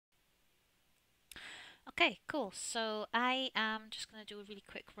Okay, cool. So I am just going to do a really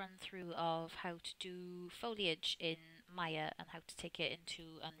quick run through of how to do foliage in Maya and how to take it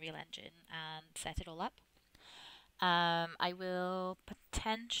into Unreal Engine and set it all up. I will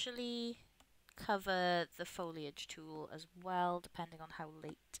potentially cover the foliage tool as well, depending on how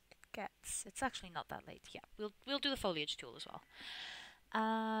late it gets. It's actually not that late. Yeah, we'll do the foliage tool as well.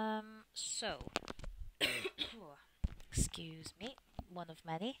 So excuse me, one of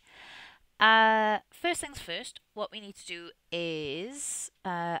many. First things first, what we need to do is,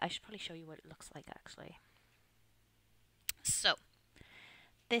 I should probably show you what it looks like actually. So,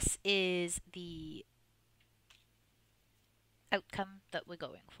 this is the outcome that we're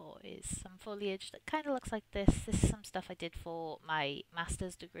going for, is some foliage that kind of looks like this. This is some stuff I did for my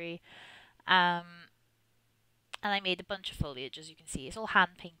master's degree. And I made a bunch of foliage, as you can see. It's all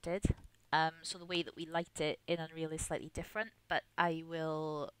hand painted. So the way that we light it in Unreal is slightly different, but I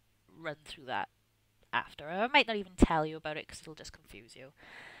will run through that after. I might not even tell you about it because it'll just confuse you.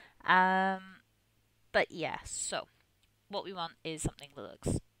 But yeah, so what we want is something that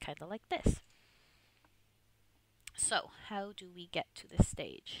looks kind of like this. So how do we get to this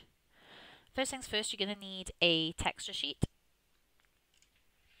stage? First things first, you're going to need a texture sheet,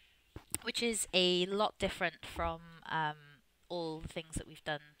 which is a lot different from all the things that we've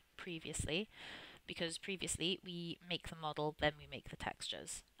done previously, because previously we make the model, then we make the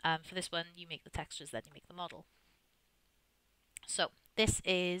textures. For this one, you make the textures, then you make the model. So this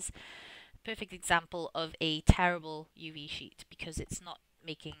is a perfect example of a terrible UV sheet because it's not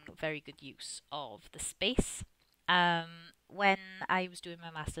making very good use of the space. When I was doing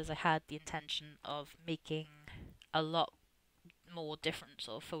my masters, I had the intention of making a lot more different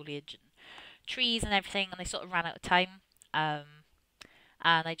sort of foliage and trees and everything, and I sort of ran out of time. And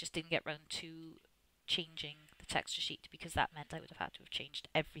I just didn't get round to changing the texture sheet because that meant I would have had to have changed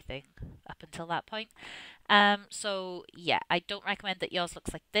everything up until that point. So yeah, I don't recommend that yours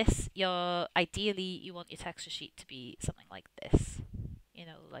looks like this. Ideally you want your texture sheet to be something like this. You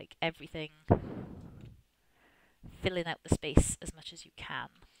know, like everything filling out the space as much as you can.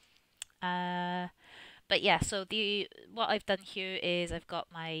 But yeah, so what I've done here is I've got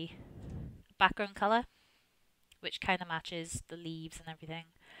my background colour, which kind of matches the leaves and everything.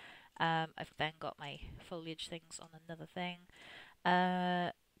 I've then got my foliage things on another thing.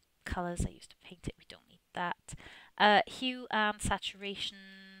 Colours, I used to paint it, we don't need that. Hue and saturation,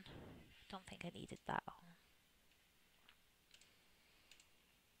 don't think I needed that on.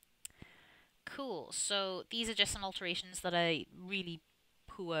 Cool, so these are just some alterations that I really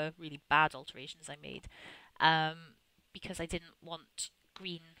poor, really bad alterations I made. Because I didn't want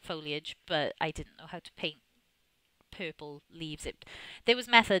green foliage, but I didn't know how to paint purple leaves. There was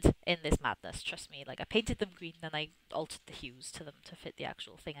method in this madness, trust me. Like I painted them green, then I altered the hues to them to fit the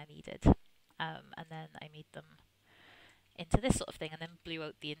actual thing I needed. And then I made them into this sort of thing and then blew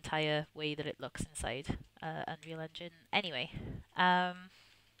out the entire way that it looks inside Unreal Engine. Anyway,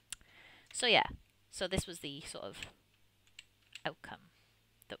 so yeah, so this was the sort of outcome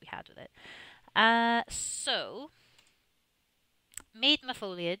that we had with it. So, made my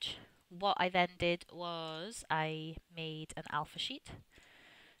foliage. What I then did was I made an alpha sheet.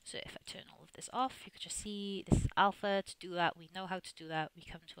 So if I turn all of this off, you could just see this is alpha. To do that, we know how to do that. We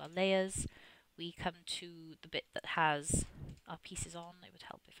come to our layers. We come to the bit that has our pieces on. It would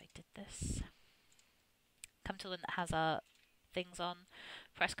help if I did this. Come to the one that has our things on.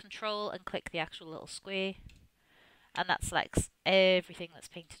 Press Control and click the actual little square. And that selects everything that's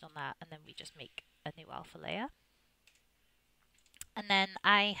painted on that. And then we just make a new alpha layer. And then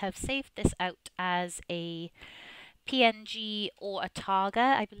I have saved this out as a PNG or a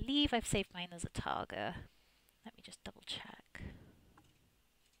Targa. I believe I've saved mine as a Targa. Let me just double check.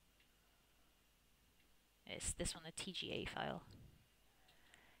 It's this one, a TGA file.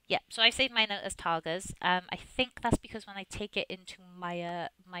 Yeah, so I saved mine out as Targas. I think that's because when I take it into Maya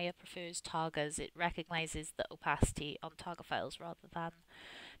prefers Targas. It recognizes the opacity on Targa files rather than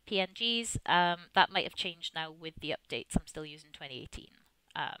PNGs. That might have changed now with the updates. I'm still using 2018.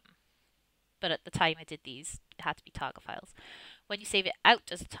 But at the time I did these, it had to be Targa files. When you save it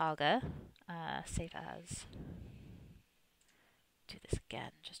out as a Targa, save as, do this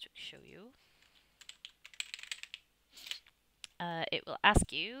again just to show you. It will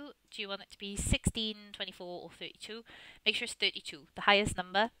ask you, do you want it to be 16, 24 or 32? Make sure it's 32, the highest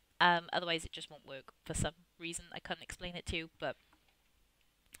number, otherwise it just won't work for some reason. I couldn't explain it to you, but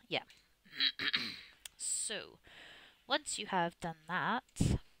yeah. So, once you have done that,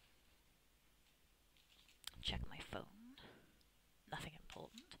 check my phone, nothing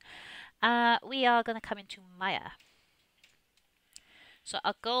important, we are going to come into Maya. So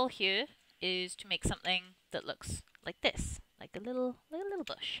our goal here is to make something that looks like this, like a little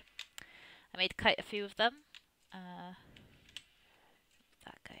bush. I made quite a few of them. That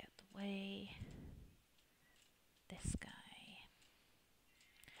guy out the way. This guy.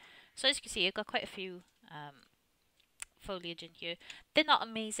 So as you can see, I've got quite a few foliage in here. They're not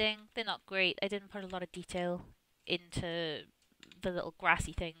amazing, they're not great. I didn't put a lot of detail into the little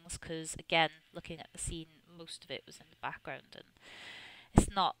grassy things because, again, looking at the scene, most of it was in the background and it's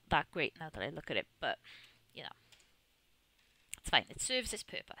not that great now that I look at it, but you know, it's fine. It serves its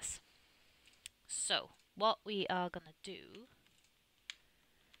purpose. So what we are going to do,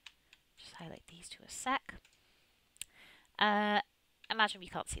 just highlight these two a sec. Imagine we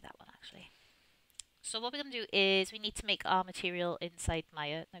can't see that one actually. So what we're going to do is we need to make our material inside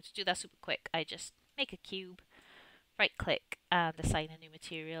Maya. Now to do that super quick, I just make a cube, right click and assign a new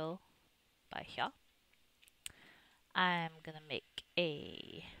material by here. I'm going to make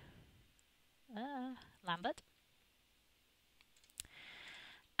a Lambert.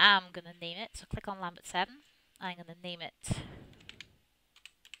 I'm going to name it, so click on Lambert 7. I'm going to name it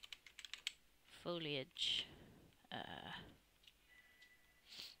Foliage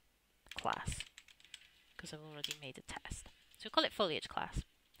class, because I've already made a test. So we'll call it Foliage class.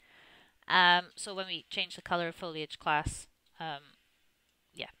 So when we change the color of Foliage class,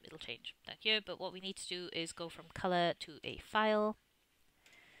 yeah, it'll change down here. But what we need to do is go from color to a file.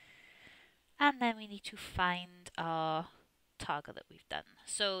 And then we need to find our target that we've done.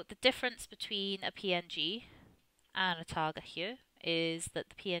 So the difference between a PNG and a target here is that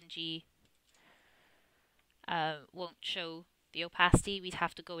the PNG won't show the opacity. We'd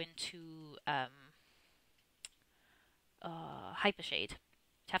have to go into Hypershade.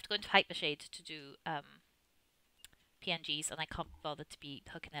 We'd have to go into Hypershade to do PNGs, and I can't bother to be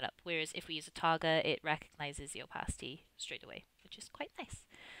hooking it up. Whereas if we use a target, it recognizes the opacity straight away, which is quite nice.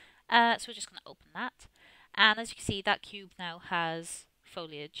 So we're just going to open that. And as you can see, that cube now has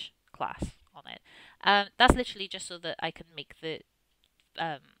Foliage class on it. That's literally just so that I can make the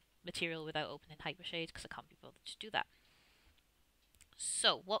material without opening Hypershade, because I can't be bothered to do that.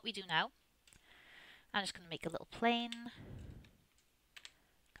 So what we do now, I'm just going to make a little plane. I'm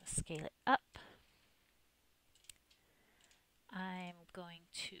going to scale it up. I'm going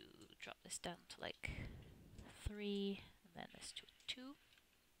to drop this down to like 3, and then this to 2.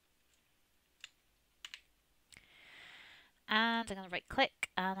 And I'm going to right click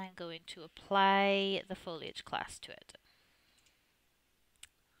and I'm going to apply the Foliage class to it.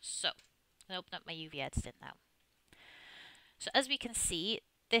 So, I'm going to open up my UV editing now. So as we can see,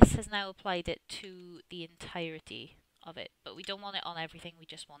 this has now applied it to the entirety of it, but we don't want it on everything, we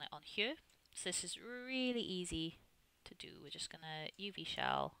just want it on here. So this is really easy to do. We're just going to UV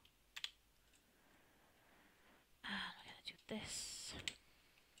shell. And we're going to do this.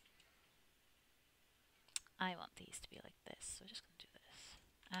 I want these to be like this, so we're just going to do this.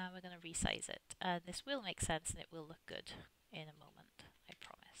 And we're going to resize it. And this will make sense and it will look good in a moment, I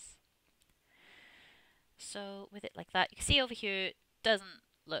promise. So with it like that, you can see over here, it doesn't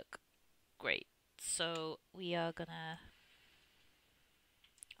look great. So we are going to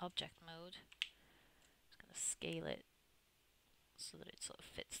object mode. Just going to scale it so that it sort of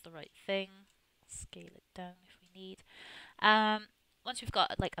fits the right thing. Scale it down if we need. Once we've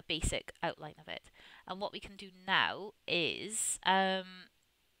got like a basic outline of it, and what we can do now is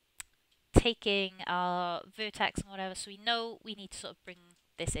taking our vertex and whatever, so we know we need to sort of bring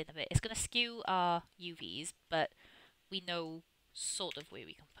this in a bit. It's going to skew our UVs, but we know sort of where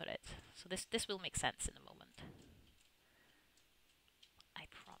we can put it. So this will make sense in a moment. I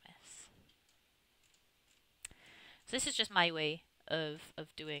promise. So this is just my way of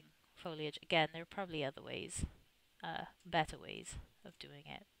doing foliage. Again, there are probably other ways, better ways of doing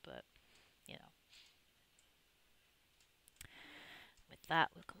it, but you know. With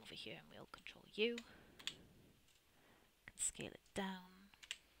that, we'll come over here and we'll control U. Can scale it down.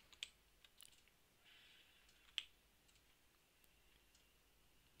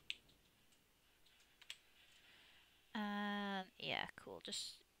 And yeah, cool.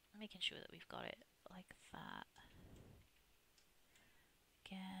 Just making sure that we've got it like that.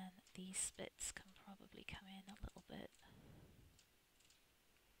 Again, these spits can probably come in a little bit.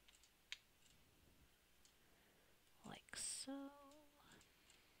 Like so.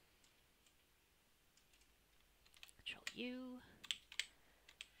 Control U.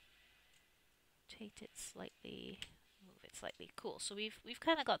 Rotate it slightly. Move it slightly. Cool. So we've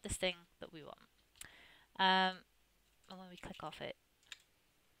kind of got this thing that we want. And when we click off it,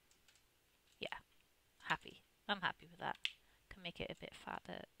 yeah, happy. I'm happy with that. Can make it a bit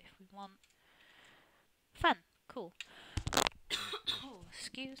fatter if we want. Fun. Cool. Oh,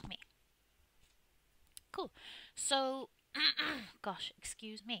 excuse me. Cool. So, gosh,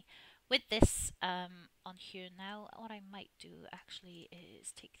 excuse me. With this on here now, what I might do actually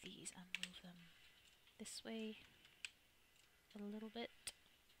is take these and move them this way a little bit.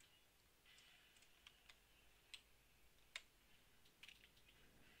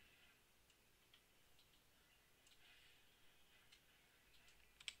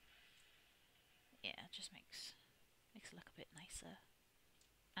 Yeah, it just makes it look a bit nicer.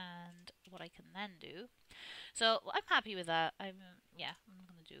 And what I can then do, so I'm happy with that. I'm not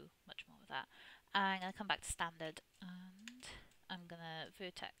gonna do much more with that. I'm gonna come back to standard and I'm gonna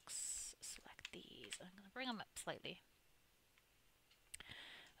vertex select these. I'm gonna bring them up slightly.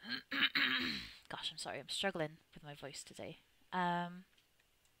 Gosh, I'm sorry, I'm struggling with my voice today.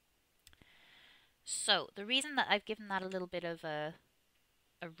 So the reason that I've given that a little bit of a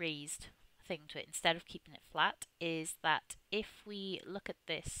raised thing to it instead of keeping it flat is that if we look at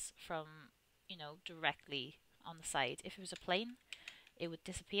this from, directly on the side, if it was a plane, it would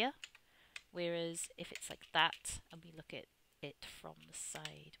disappear. Whereas if it's like that and we look at it from the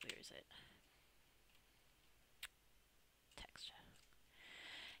side, where is it? Texture.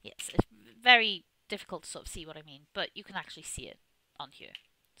 Yes, it's very difficult to sort of see what I mean, but you can actually see it on here.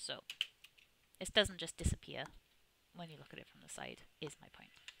 So it doesn't just disappear when you look at it from the side, is my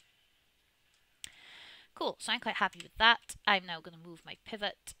point. Cool, so I'm quite happy with that. I'm now going to move my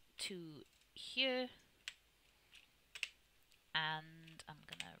pivot to here. And I'm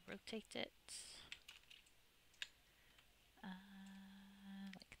going to rotate it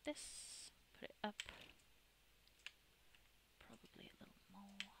like this. Put it up. Probably a little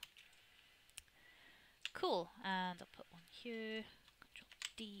more. Cool, and I'll put one here. Control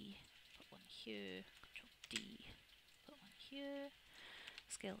D. Put one here. Control D. Put one here.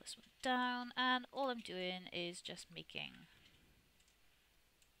 Scale this one down, and all I'm doing is just making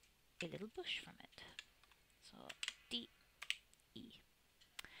a little bush from it. So D, E.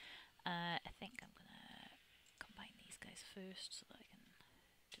 I think I'm gonna combine these guys first so that I can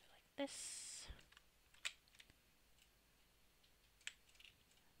do it like this.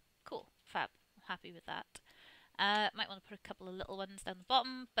 Cool, fab. I'm happy with that. Might want to put a couple of little ones down the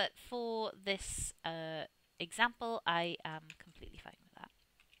bottom, but for this example, I am completely fine with that.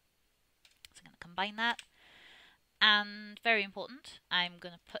 So I'm going to combine that. And very important, I'm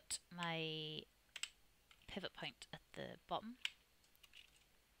going to put my pivot point at the bottom.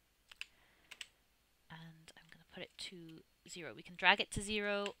 And I'm going to put it to 0. We can drag it to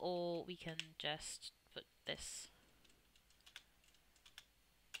 0, or we can just put this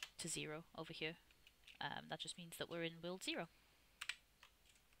to 0 over here. That just means that we're in world 0.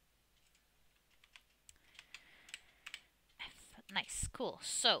 Nice, cool.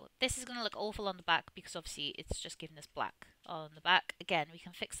 So this is going to look awful on the back because obviously it's just giving us black on the back. Again, we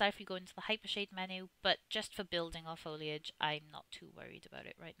can fix that if we go into the hypershade menu, but just for building our foliage, I'm not too worried about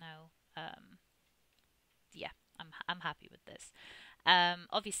it right now. Yeah, I'm happy with this.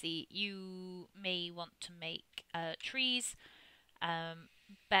 Obviously, you may want to make trees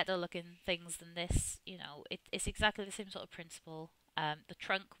better looking things than this. It's exactly the same sort of principle. The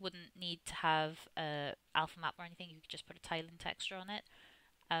trunk wouldn't need to have a alpha map or anything. You could just put a tiling texture on it.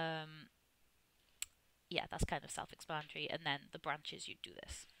 Yeah, that's kind of self-explanatory. And then the branches, you'd do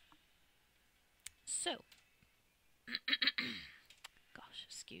this. So, gosh,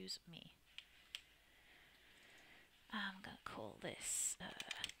 excuse me. I'm going to call this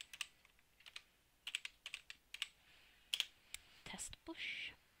test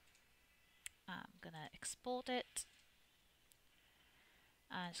bush. I'm going to export it.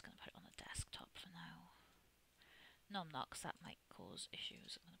 I'm just going to put it on the desktop for now. No, I'm not, because that might cause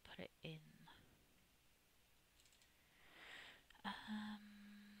issues. I'm going to put it in.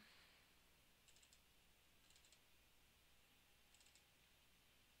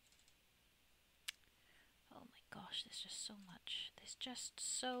 Oh my gosh, there's just so much. There's just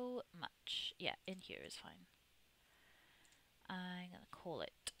so much. Yeah, in here is fine. I'm going to call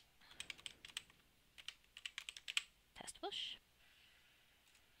it test bush.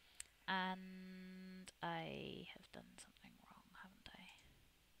 And I have done something wrong, haven't I?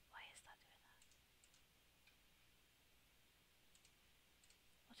 Why is that doing that?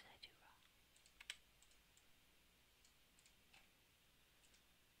 What did I do wrong?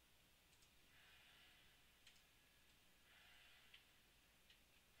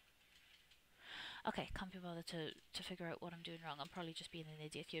 Okay, can't be bothered to figure out what I'm doing wrong. I'm probably just being an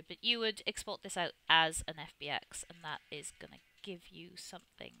idiot here. But you would export this out as an FBX, and that is going to give you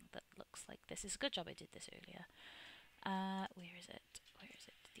something that looks like this. It's a good job I did this earlier. Where is it? Where is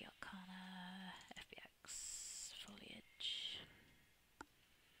it? The Arcana FBX Foliage.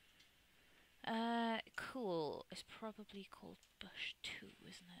 is probably called bush 2,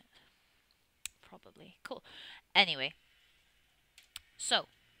 isn't it? Probably. Cool. Anyway, so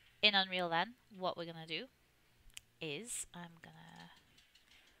in Unreal then, what we're going to do is I'm going to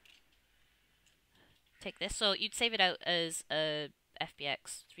take this. So you'd save it out as a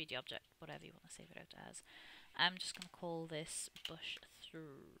FBX 3D object, whatever you want to save it out as. I'm just going to call this bush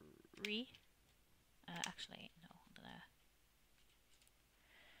 3. Actually, no, I'm going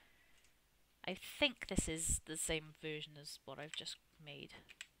to... I think this is the same version as what I've just made.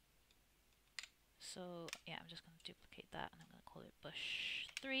 So yeah, I'm just going to duplicate that and I'm going to call it bush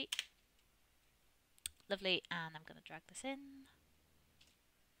 3. Lovely, and I'm going to drag this in.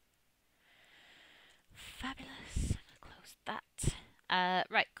 Fabulous. I'm going to close that.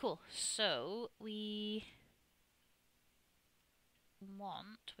 Right, cool. So we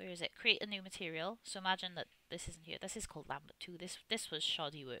want, where is it? Create a new material. So imagine that this isn't here. This is called Lambert 2. This was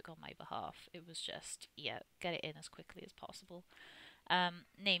shoddy work on my behalf. It was just, yeah, get it in as quickly as possible.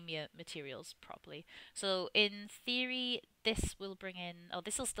 Name your materials properly. So in theory, this will bring in, oh,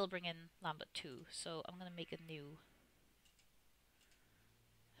 this will still bring in Lambert 2. So I'm going to make a new,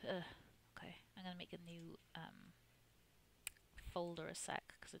 okay, I'm going to make a new folder a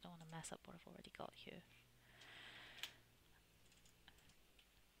sec, because I don't want to mess up what I've already got here.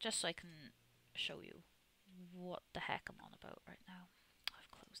 Just so I can show you what the heck I'm on about right now.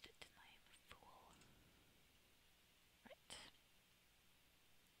 I've closed it, didn't I? I'm a fool. Right.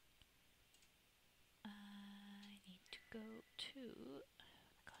 I need to go to, oh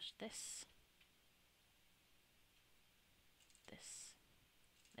my gosh, this, this,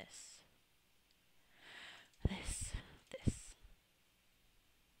 this, this,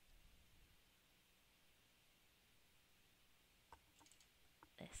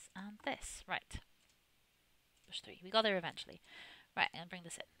 and this. Right. Push 3. We got there eventually. Right, I'm going to bring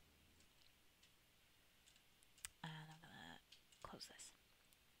this in. And I'm going to close this.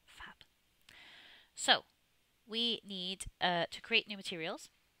 Fab. So, we need to create new materials.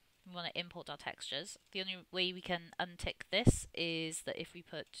 We want to import our textures. The only way we can untick this is that if we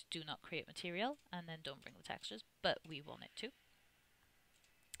put do not create material and then don't bring the textures, but we want it to.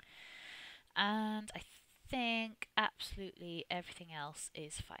 And I think absolutely everything else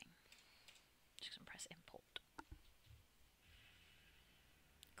is fine. Just going to press import.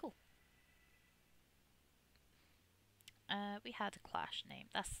 Cool. We had a clash name.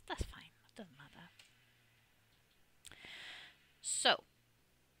 That's fine. It doesn't matter. So,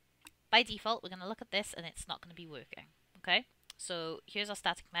 by default, we're going to look at this and it's not going to be working. Okay? So, here's our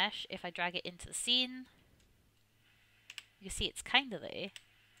static mesh. If I drag it into the scene, you can see it's kind of there,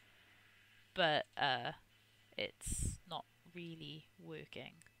 but it's not really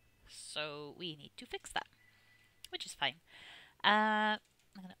working. So, we need to fix that, which is fine. I'm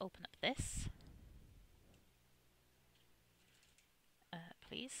going to open up this.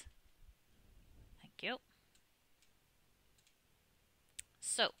 Please. Thank you.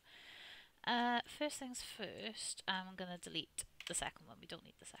 So, first things first, I'm going to delete the second one. We don't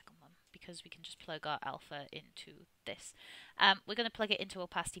need the second one because we can just plug our alpha into this. We're going to plug it into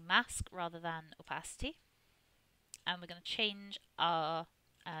opacity mask rather than opacity. And we're going to change our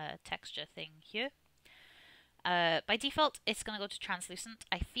texture thing here. By default, it's going to go to translucent.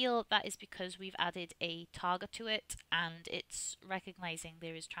 I feel that is because we've added a target to it and it's recognizing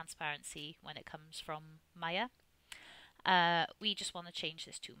there is transparency when it comes from Maya. We just want to change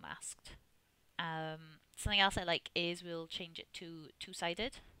this to masked. Something else I like is we'll change it to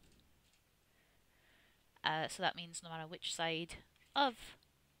two-sided. So that means no matter which side of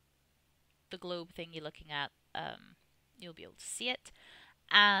the globe thing you're looking at, you'll be able to see it.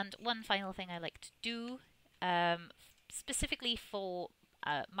 And one final thing I like to do, specifically for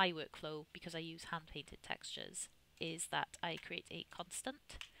my workflow, because I use hand-painted textures, is that I create a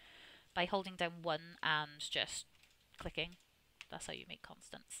constant by holding down 1 and just clicking. That's how you make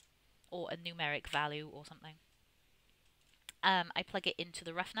constants, or a numeric value or something. I plug it into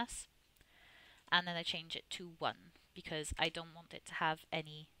the roughness and then I change it to 1 because I don't want it to have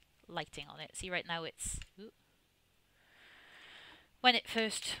any lighting on it. See, right now it's when you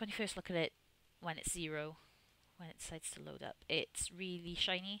first look at it, when it's 0, when it decides to load up, it's really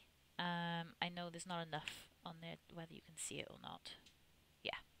shiny. I know there's not enough on there whether you can see it or not.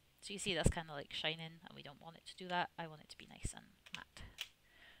 Yeah, so you see that's kind of like shining, and we don't want it to do that. I want it to be nice and matte.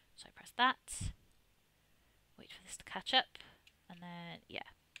 So I press that, wait for this to catch up, and then yeah.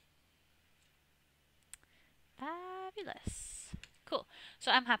 Fabulous. Cool.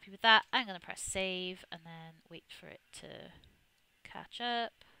 So I'm happy with that. I'm going to press save and then wait for it to catch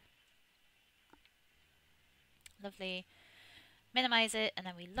up. Lovely. Minimize it and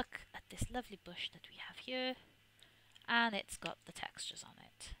then we look at this lovely bush that we have here. And it's got the textures on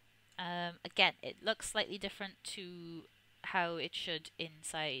it. Again, it looks slightly different to how it should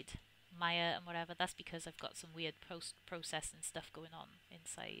inside Maya and whatever. That's because I've got some weird processing stuff going on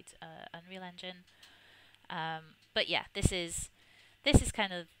inside Unreal Engine. But yeah, this is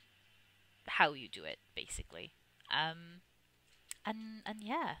kind of how you do it basically. And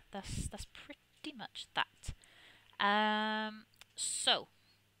yeah, that's pretty much that. So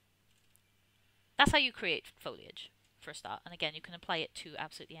that's how you create foliage for a start. And again, you can apply it to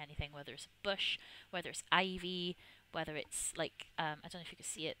absolutely anything, whether it's a bush, whether it's ivy, whether it's like, I don't know if you can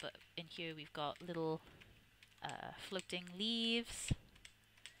see it, but in here we've got little floating leaves.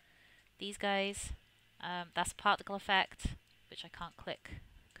 These guys. That's a particle effect, which I can't click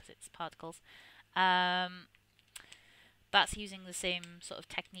because it's particles. That's using the same sort of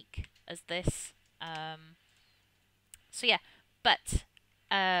technique as this. So yeah, but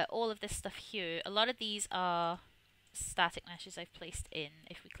all of this stuff here, a lot of these are static meshes I've placed in.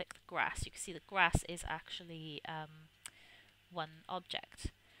 If we click the grass, you can see the grass is actually one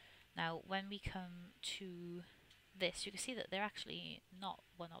object. Now when we come to this, you can see that they're actually not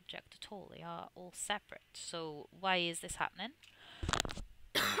one object at all. They are all separate. So why is this happening?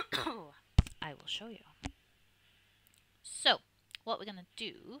 I will show you. So what we're going to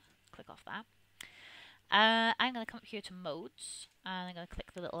do, click off that. I'm going to come up here to modes, and I'm going to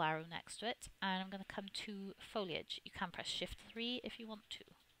click the little arrow next to it, and I'm going to come to foliage. You can press Shift 3 if you want to.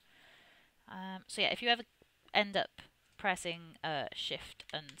 So yeah, if you ever end up pressing Shift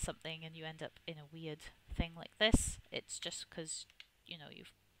and something and you end up in a weird thing like this, it's just because, you know,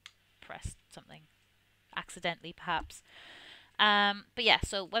 you've pressed something accidentally perhaps. But yeah,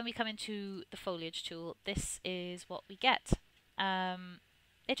 so when we come into the foliage tool, this is what we get.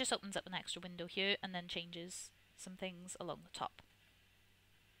 It just opens up an extra window here and then changes some things along the top.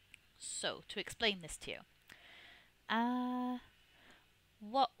 So, to explain this to you,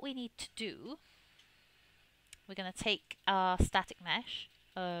 what we need to do, we're going to take our static mesh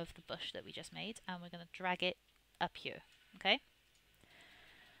of the bush that we just made and we're going to drag it up here, okay?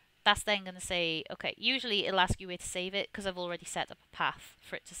 That's then going to say, okay, usually it'll ask you where to save it because I've already set up a path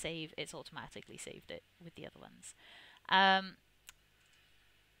for it to save. It's automatically saved it with the other ones.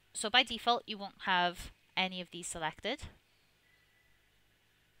 So by default, you won't have any of these selected.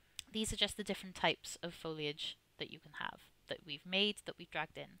 These are just the different types of foliage that you can have, that we've made, that we've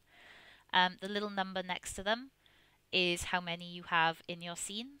dragged in. The little number next to them is how many you have in your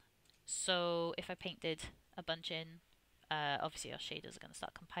scene. So if I painted a bunch in, obviously our shaders are going to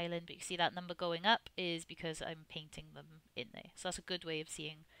start compiling, but you see that number going up is because I'm painting them in there. So that's a good way of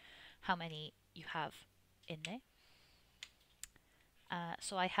seeing how many you have in there.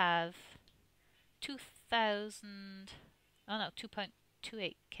 So I have 2,000, oh no,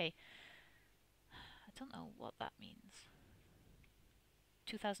 2.28k. I don't know what that means.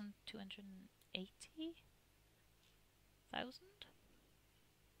 2,280,000?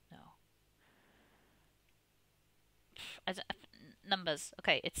 No. Numbers.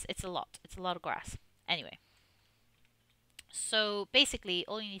 Okay, it's a lot. It's a lot of grass. Anyway. So basically,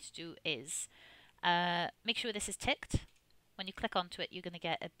 all you need to do is make sure this is ticked. When you click onto it, you're going to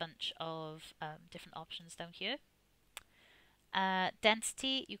get a bunch of different options down here.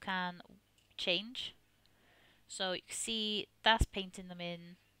 Density, you can change. So you can see that's painting them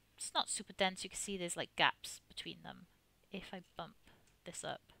in. It's not super dense. You can see there's like gaps between them. If I bump this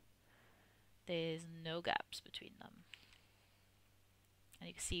up, there's no gaps between them. And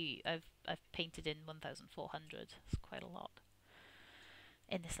you can see I've painted in 1,400. It's quite a lot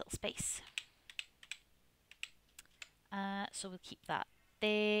in this little space. So we'll keep that.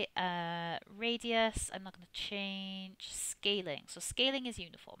 The radius, I'm not going to change. Scaling. So scaling is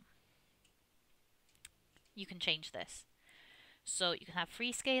uniform. You can change this. So you can have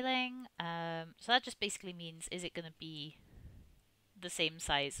free scaling. So that just basically means, is it going to be the same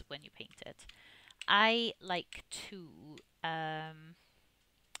size when you paint it? I like to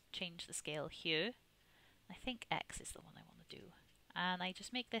change the scale here. I think X is the one I want to do. And I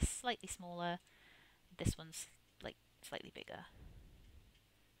just make this slightly smaller. This one's like slightly bigger.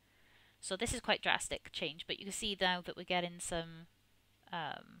 So this is quite drastic change, but you can see now that we're getting some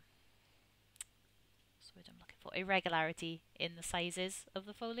what's the word I'm looking for? Irregularity in the sizes of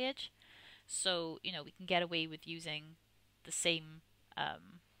the foliage. So, you know, we can get away with using the same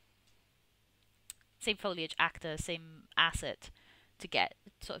same foliage actor, same asset to get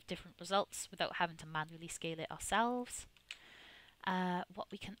sort of different results without having to manually scale it ourselves. What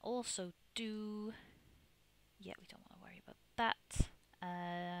we can also do, yeah, we don't want to worry about that.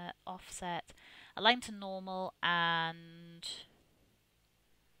 Offset, align to normal, and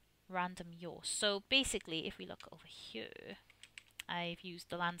random yaw. So basically, if we look over here, I've used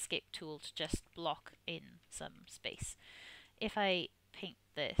the landscape tool to just block in some space. If I paint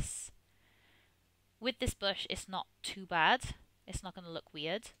this, with this brush, it's not too bad. It's not going to look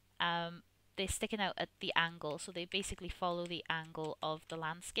weird. They're sticking out at the angle, so they basically follow the angle of the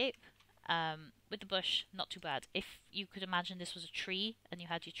landscape. With the bush, not too bad. If you could imagine this was a tree and you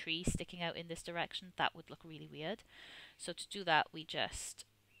had your tree sticking out in this direction, that would look really weird. So to do that, we just,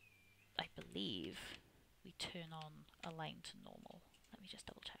 I believe, we turn on align to normal. Let me just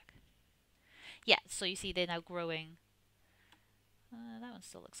double check. Yeah, so you see they're now growing. That one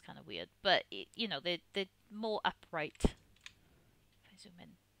still looks kind of weird, but you know, they're more upright. If I zoom in.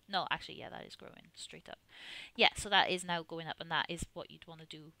 No, actually, yeah, that is growing straight up. Yeah, so that is now going up, and that is what you'd want to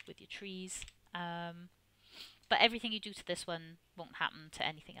do with your trees. But everything you do to this one won't happen to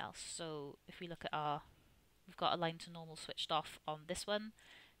anything else. So if we look at we've got align to normal switched off on this one.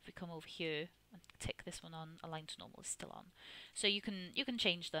 If we come over here and tick this one on, align to normal is still on. So you can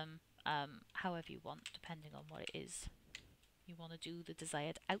change them however you want, depending on what it is you want to do, the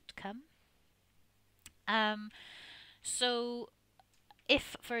desired outcome. So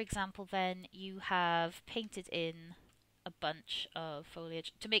if, for example, then you have painted in a bunch of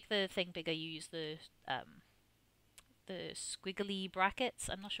foliage, to make the thing bigger you use the squiggly brackets.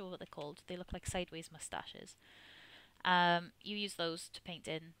 I'm not sure what they're called. They look like sideways mustaches. You use those to paint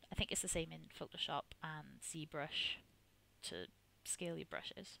in. I think it's the same in Photoshop and ZBrush to scale your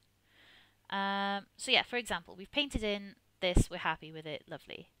brushes. So yeah, for example, we've painted in this, we're happy with it,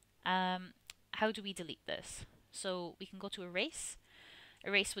 lovely. How do we delete this? So we can go to erase.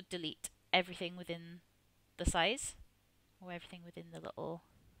 Erase would delete everything within the size, or everything within the little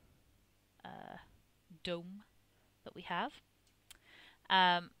dome that we have.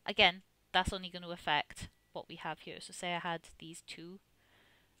 Again, that's only going to affect what we have here. So say I had these two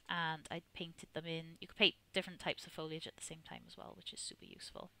and I painted them in. You could paint different types of foliage at the same time as well, which is super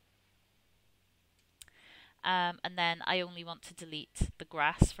useful. And then I only want to delete the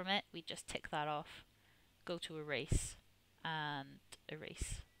grass from it. We just tick that off, go to erase, and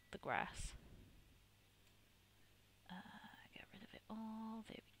erase the grass. Get rid of it all.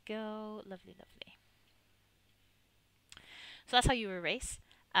 There we go. Lovely, lovely. So that's how you erase.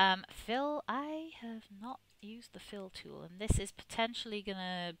 Fill, I have not used the fill tool, and this is potentially going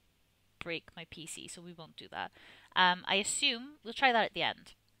to break my PC, so we won't do that. I assume, we'll try that at the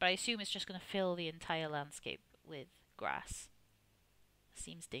end, but I assume it's just going to fill the entire landscape with grass.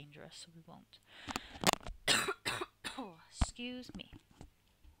 Seems dangerous, so we won't. Oh, excuse me.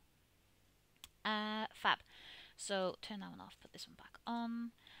 Fab. So turn that one off, put this one back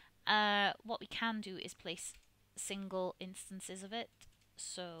on. What we can do is place single instances of it.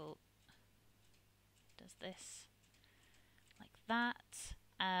 So does this like that.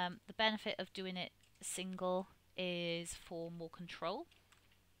 The benefit of doing it single is for more control.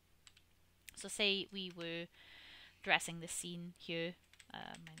 So say we were dressing the scene here,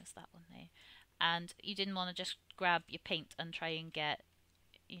 minus that one there, and you didn't want to just grab your paint and try and get,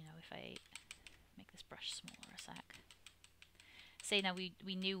 you know, if I make this brush smaller a sec. Say now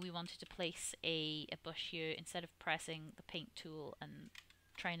we knew we wanted to place a bush here, instead of pressing the paint tool and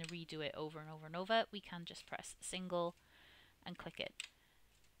trying to redo it over and over and over, we can just press single and click it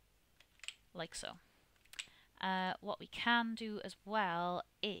like so. What we can do as well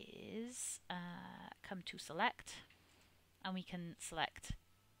is come to select, and we can select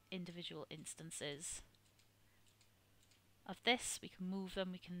individual instances of this. We can move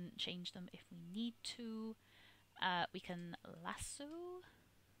them, we can change them if we need to. We can lasso.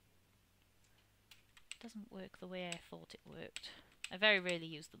 Doesn't work the way I thought it worked. I very rarely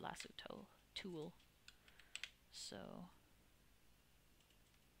use the lasso tool. So,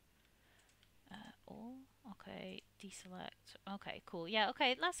 okay, deselect. Okay, cool. Yeah,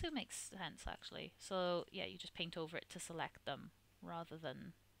 okay, lasso makes sense actually. So yeah, you just paint over it to select them rather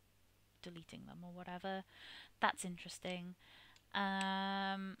than deleting them or whatever. That's interesting.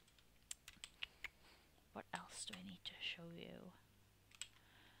 What else do I need to show you?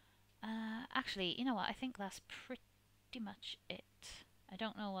 Actually, you know what? I think that's pretty much it. I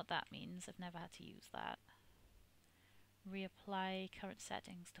don't know what that means. I've never had to use that. Reapply current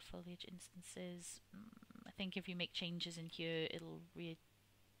settings to foliage instances. I think if you make changes in here, it'll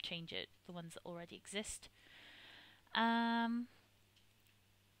change it, the ones that already exist.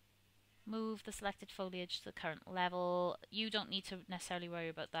 Move the selected foliage to the current level. You don't need to necessarily worry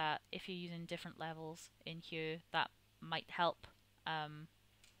about that. If you're using different levels in here, that might help.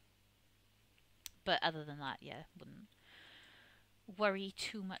 But other than that, yeah, wouldn't worry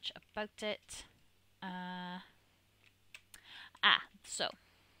too much about it. So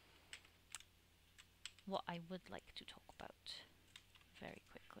what I would like to talk about very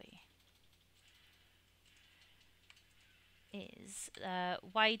quickly is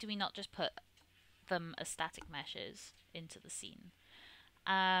why do we not just put them as static meshes into the scene?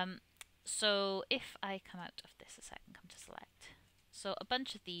 So if I come out of this a second, come to select. So a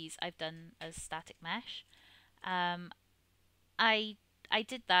bunch of these I've done as static mesh. I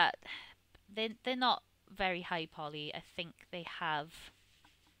did that. They're not very high poly. I think they have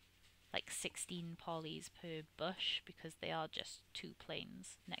like 16 polys per bush because they are just two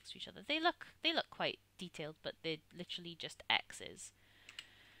planes next to each other. They look quite detailed, but they're literally just X's.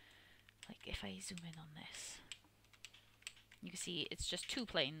 Like if I zoom in on this, you can see it's just two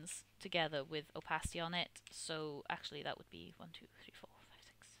planes together with opacity on it. So actually that would be 1, 2, 3, 4, 5,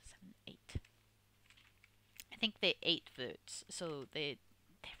 6, 7, 8. I think they're 8 verts, so they're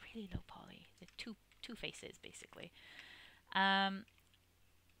really low poly. They're two faces basically.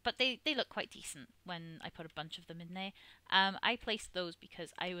 But they look quite decent when I put a bunch of them in there. I placed those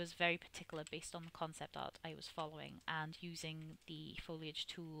because I was very particular based on the concept art I was following, and using the foliage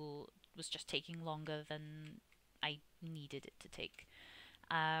tool was just taking longer than I needed it to take.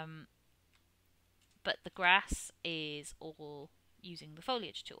 But the grass is all using the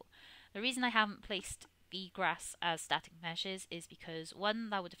foliage tool. The reason I haven't placed the grass as static meshes is because, one,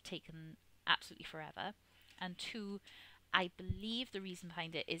 that would have taken absolutely forever, and two, I believe the reason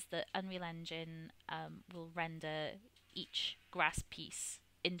behind it is that Unreal Engine will render each grass piece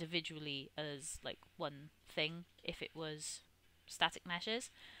individually as like one thing if it was static meshes,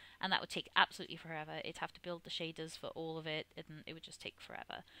 and that would take absolutely forever. It'd have to build the shaders for all of it, and it would just take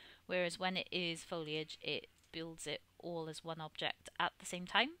forever. Whereas when it is foliage, it builds it all as one object at the same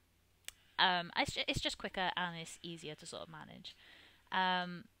time. It's just quicker and it's easier to sort of manage.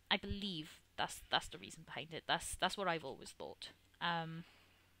 I believe that's the reason behind it. That's what I've always thought. And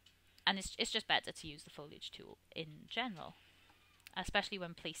it's just better to use the foliage tool in general, especially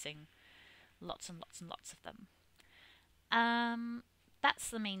when placing lots and lots and lots of them. That's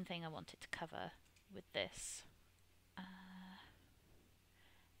the main thing I wanted to cover with this.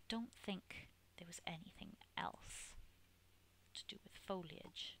 Don't think there was anything else to do with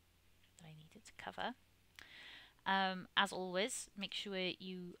foliage that I needed to cover. As always, make sure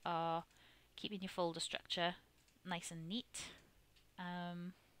you are keeping your folder structure nice and neat.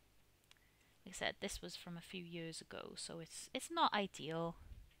 Like I said, this was from a few years ago, so it's not ideal.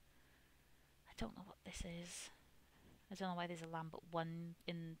 I don't know what this is. I don't know why there's a Lambert 1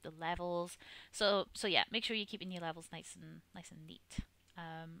 in the levels. So yeah, make sure you're keeping your levels nice and neat,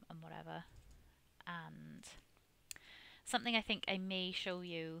 and whatever. And something I think I may show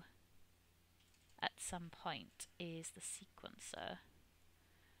you at some point is the sequencer.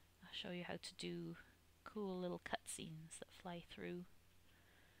 I'll show you how to do cool little cutscenes that fly through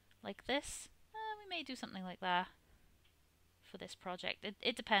like this. We may do something like that for this project.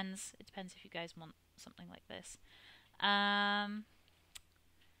 It depends. It depends if you guys want something like this.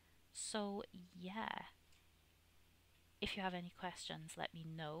 So yeah, if you have any questions, let me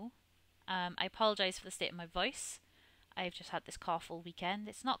know. I apologise for the state of my voice. I've just had this cough all weekend.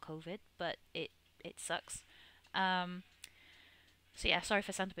 It's not COVID, but it sucks. So yeah, sorry if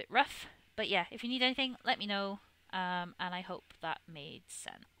I sound a bit rough. But yeah, if you need anything, let me know. And I hope that made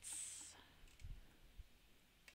sense.